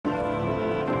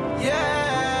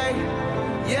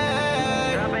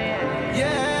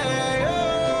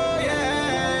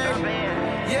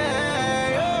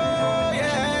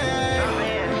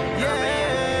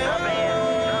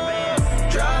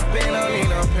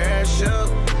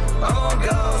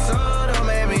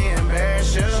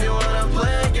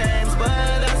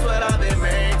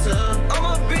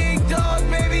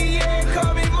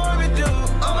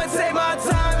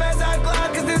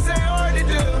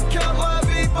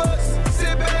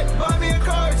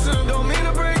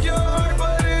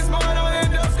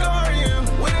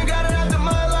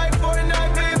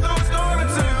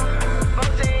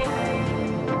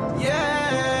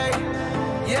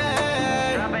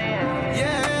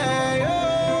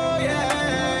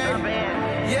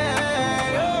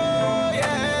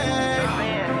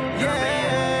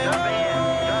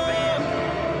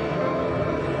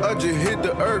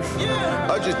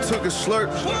earth. I just took a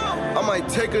slurp. I might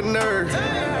take a nerve,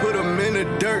 put him in the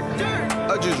dirt.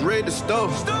 I just read the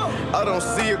stove. I don't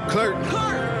see a clerk.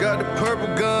 Got the purple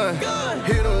gun,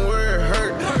 hit him where it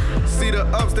hurt. See the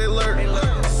ups, they lurk.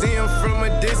 See him from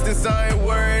a distance, I ain't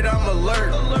worried, I'm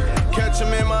alert. Catch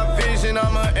him in my vision,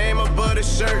 I'ma aim above the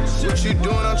shirt. What you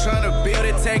doing? I'm trying to build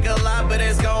it, take a lot, but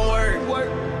it's gon'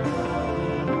 work.